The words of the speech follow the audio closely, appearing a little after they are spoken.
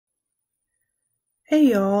Hey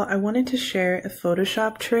y'all, I wanted to share a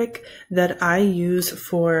Photoshop trick that I use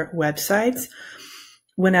for websites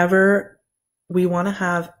whenever we want to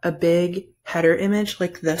have a big header image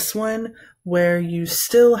like this one, where you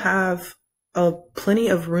still have plenty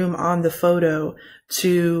of room on the photo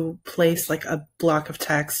to place like a block of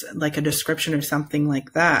text, like a description or something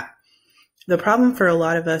like that. The problem for a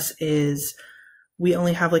lot of us is we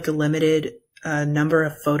only have like a limited number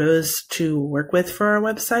of photos to work with for our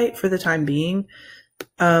website for the time being.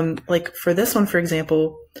 Like for this one, for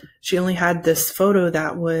example, she only had this photo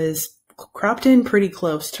that was cropped in pretty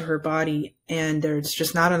close to her body, and there's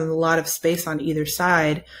just not a lot of space on either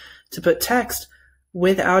side to put text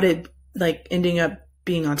without it like ending up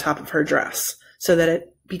being on top of her dress so that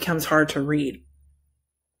it becomes hard to read.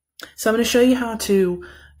 So I'm going to show you how to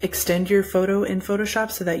extend your photo in Photoshop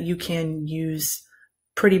so that you can use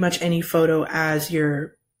pretty much any photo as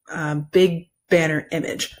your big banner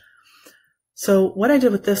image. So what I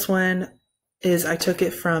did with this one is I took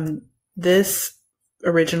it from this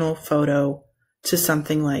original photo to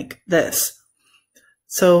something like this.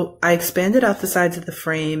 So I expanded out the sides of the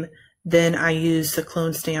frame, then I used the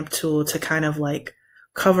clone stamp tool to kind of like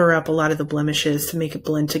cover up a lot of the blemishes to make it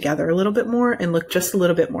blend together a little bit more and look just a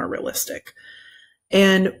little bit more realistic.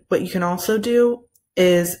 And what you can also do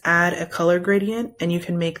is add a color gradient, and you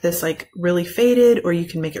can make this like really faded, or you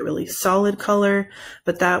can make it really solid color,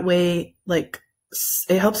 but that way like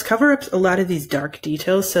it helps cover up a lot of these dark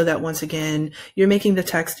details so that once again you're making the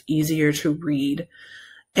text easier to read.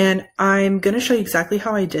 And I'm going to show you exactly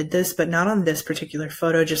how I did this, but not on this particular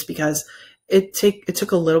photo just because it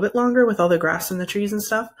took a little bit longer with all the grass and the trees and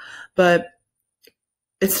stuff, but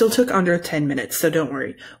it still took under 10 minutes, so don't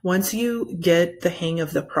worry. Once you get the hang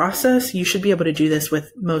of the process, you should be able to do this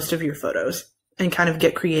with most of your photos and kind of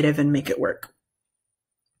get creative and make it work.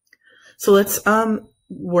 So let's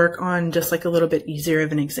work on just like a little bit easier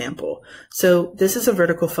of an example. So this is a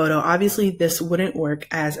vertical photo. Obviously, this wouldn't work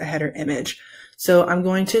as a header image. So I'm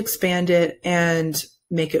going to expand it and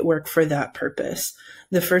make it work for that purpose.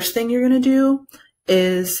 The first thing you're going to do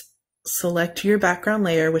is select your background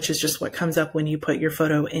layer, which is just what comes up when you put your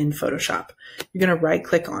photo in Photoshop. You're going to right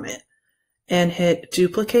click on it and hit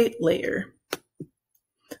duplicate layer.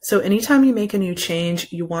 So anytime you make a new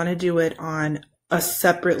change, you want to do it on a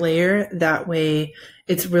separate layer. That way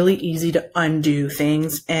it's really easy to undo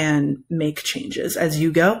things and make changes as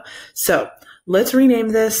you go. So let's rename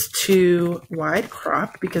this to wide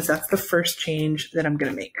crop because that's the first change that I'm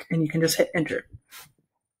going to make, and you can just hit enter.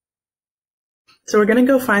 So we're going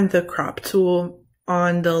to go find the crop tool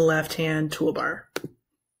on the left-hand toolbar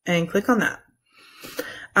and click on that.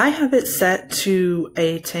 I have it set to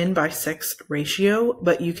a 10:6 ratio,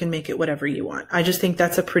 but you can make it whatever you want. I just think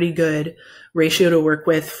that's a pretty good ratio to work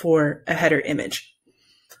with for a header image.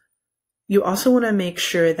 You also want to make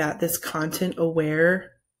sure that this content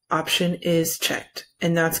aware option is checked,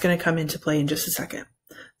 and that's going to come into play in just a second.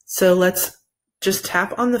 So let's just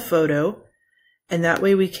tap on the photo, and that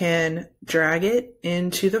way we can drag it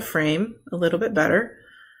into the frame a little bit better.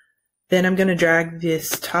 Then I'm going to drag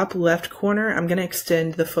this top left corner. I'm going to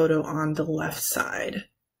extend the photo on the left side.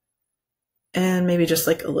 And maybe just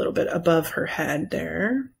like a little bit above her head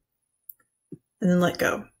there. And then let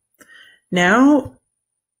go. Now,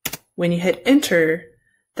 when you hit enter,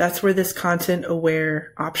 that's where this content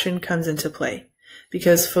aware option comes into play.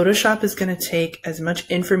 Because Photoshop is going to take as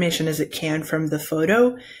much information as it can from the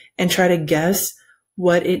photo and try to guess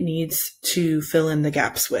what it needs to fill in the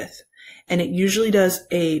gaps with. And it usually does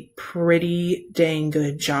a pretty dang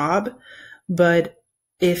good job. But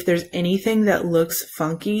if there's anything that looks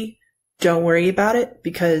funky, don't worry about it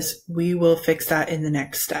because we will fix that in the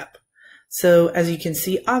next step. So as you can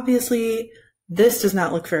see, obviously, this does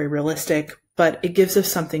not look very realistic, but it gives us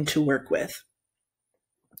something to work with.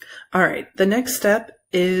 All right, the next step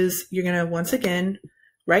is you're going to once again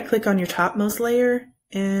right click on your topmost layer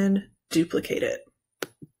and duplicate it.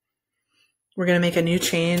 We're going to make a new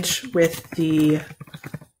change with the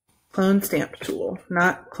clone stamp tool,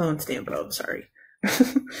 not clone stamp, oh, sorry.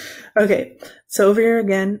 Okay, so over here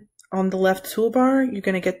again, on the left toolbar, you're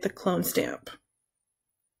going to get the clone stamp.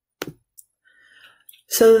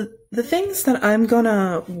 So the things that I'm going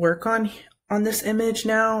to work on this image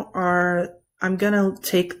now are, I'm going to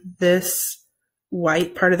take this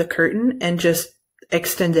white part of the curtain and just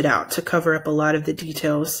extend it out to cover up a lot of the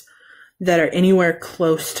details that are anywhere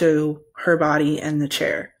close to her body and the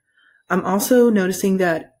chair. I'm also noticing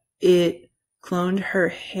that it cloned her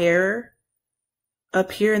hair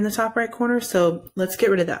up here in the top right corner, so let's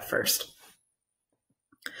get rid of that first.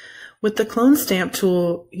 With the clone stamp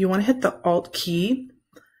tool, you want to hit the Alt key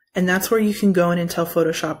And that's where you can go in and tell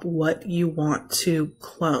Photoshop what you want to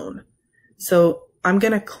clone. So I'm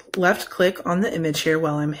going to left click on the image here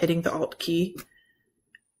while I'm hitting the Alt key.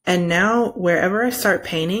 And now wherever I start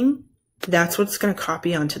painting, that's what's going to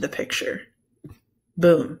copy onto the picture.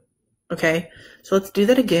 Boom. Okay. So let's do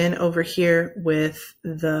that again over here with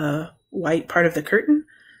the white part of the curtain.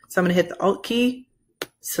 So I'm going to hit the Alt key,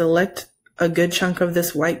 select a good chunk of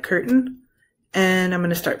this white curtain, and I'm going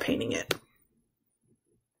to start painting it.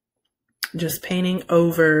 Just painting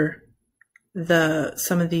over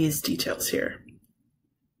some of these details here.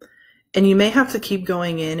 And you may have to keep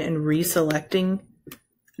going in and reselecting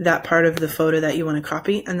that part of the photo that you want to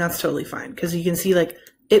copy, and that's totally fine because you can see like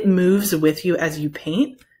it moves with you as you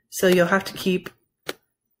paint, so you'll have to keep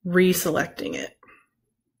reselecting it.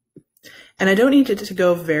 And I don't need it to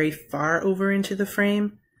go very far over into the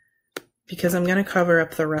frame because I'm going to cover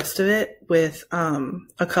up the rest of it with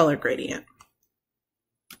a color gradient.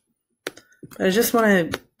 But I just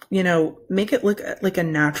want to, you know, make it look like a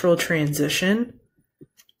natural transition.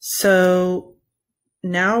 So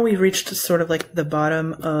now we've reached sort of like the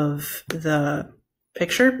bottom of the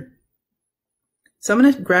picture. So I'm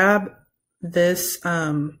going to grab this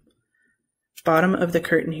bottom of the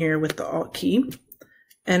curtain here with the Alt key,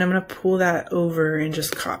 and I'm going to pull that over and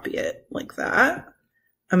just copy it like that.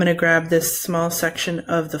 I'm going to grab this small section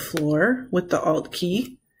of the floor with the Alt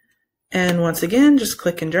key, and once again, just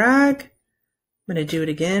click and drag. I'm going to do it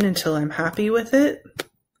again until I'm happy with it.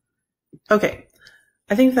 Okay.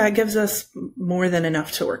 I think that gives us more than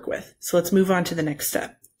enough to work with. So let's move on to the next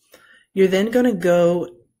step. You're then going to go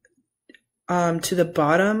to the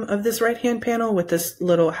bottom of this right-hand panel with this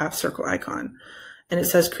little half circle icon. And it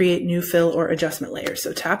says create new fill or adjustment layer.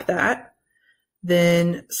 So tap that,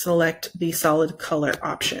 then select the solid color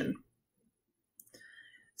option.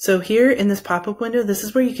 So here in this pop-up window, this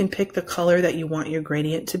is where you can pick the color that you want your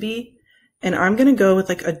gradient to be. And I'm going to go with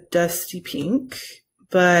like a dusty pink,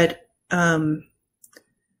 but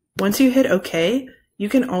once you hit OK, you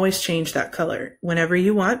can always change that color whenever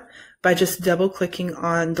you want by just double clicking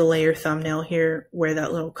on the layer thumbnail here where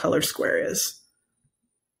that little color square is.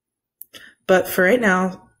 But for right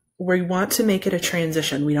now, we want to make it a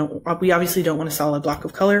transition. We obviously don't want a solid block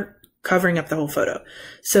of color covering up the whole photo.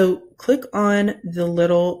 So click on the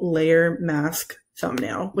little layer mask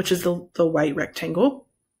thumbnail, which is the white rectangle.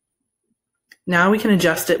 Now we can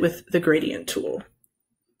adjust it with the gradient tool.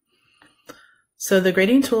 So the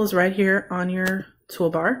gradient tool is right here on your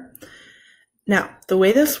toolbar. Now, the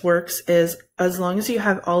way this works is as long as you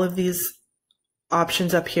have all of these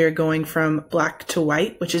options up here going from black to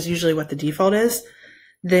white, which is usually what the default is,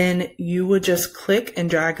 then you would just click and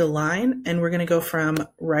drag a line, and we're going to go from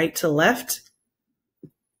right to left,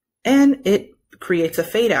 and it creates a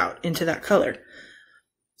fade out into that color.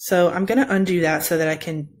 So I'm going to undo that so that I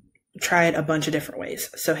can try it a bunch of different ways.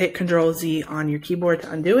 So hit Control Z on your keyboard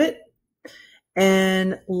to undo it.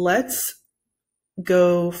 And let's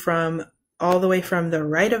go from all the way from the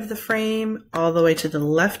right of the frame all the way to the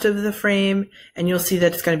left of the frame, and you'll see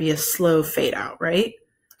that it's going to be a slow fade out, right?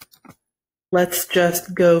 Let's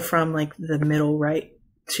just go from like the middle right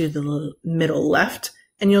to the middle left,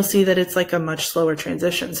 and you'll see that it's like a much slower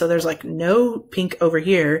transition. So there's like no pink over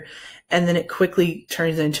here, and then it quickly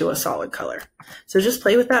turns into a solid color. So just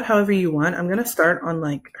play with that however you want. I'm going to start on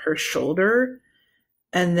like her shoulder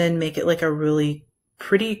and then make it like a really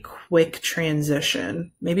pretty quick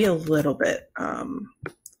transition, maybe a little bit,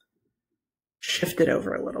 shift it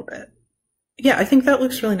over a little bit. Yeah, I think that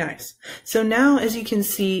looks really nice. So now, as you can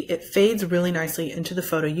see, it fades really nicely into the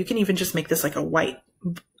photo. You can even just make this like a white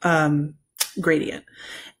gradient,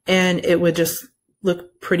 and it would just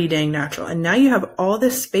look pretty dang natural. And now you have all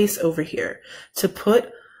this space over here to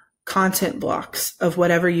put content blocks of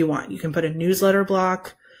whatever you want. You can put a newsletter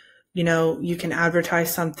block, you know, you can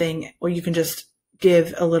advertise something, or you can just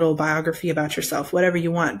give a little biography about yourself, whatever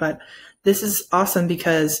you want. But this is awesome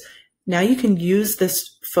because now you can use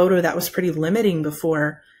this photo that was pretty limiting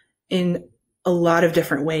before in a lot of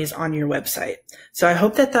different ways on your website. So I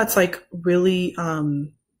hope that that's like really,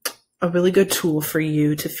 a really good tool for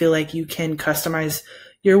you to feel like you can customize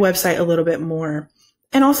your website a little bit more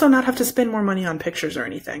and also not have to spend more money on pictures or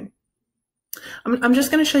anything. I'm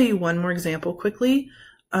just going to show you one more example quickly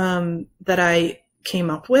that I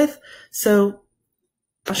came up with. So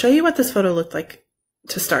I'll show you what this photo looked like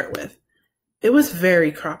to start with. It was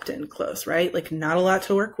very cropped in close, right? Like not a lot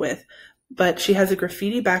to work with, but she has a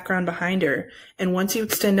graffiti background behind her. And once you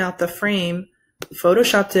extend out the frame,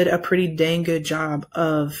 Photoshop did a pretty dang good job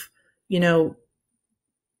of, you know,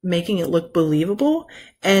 making it look believable.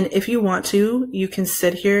 And if you want to, you can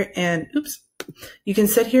sit here and, oops, You can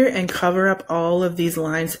sit here and cover up all of these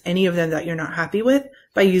lines, any of them that you're not happy with,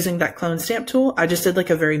 by using that clone stamp tool. I just did like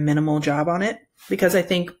a very minimal job on it because I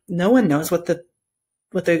think no one knows what the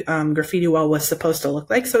graffiti wall was supposed to look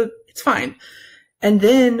like, so it's fine. And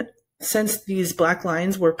then, since these black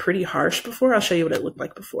lines were pretty harsh before, I'll show you what it looked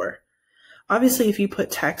like before. Obviously, if you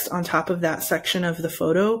put text on top of that section of the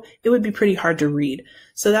photo, it would be pretty hard to read.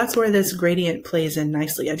 So that's where this gradient plays in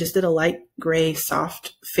nicely. I just did a light gray,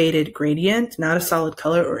 soft, faded gradient, not a solid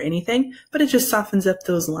color or anything, but it just softens up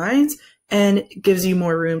those lines and gives you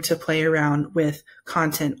more room to play around with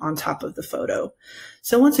content on top of the photo.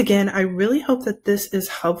 So once again, I really hope that this is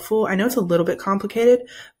helpful. I know it's a little bit complicated,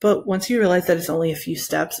 but once you realize that it's only a few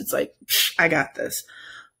steps, it's like, I got this.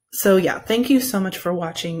 So yeah, thank you so much for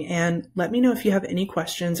watching, and let me know if you have any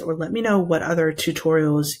questions, or let me know what other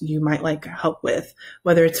tutorials you might like help with,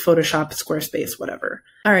 whether it's Photoshop, Squarespace, whatever.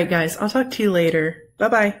 All right, guys, I'll talk to you later.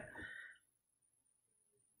 Bye-bye.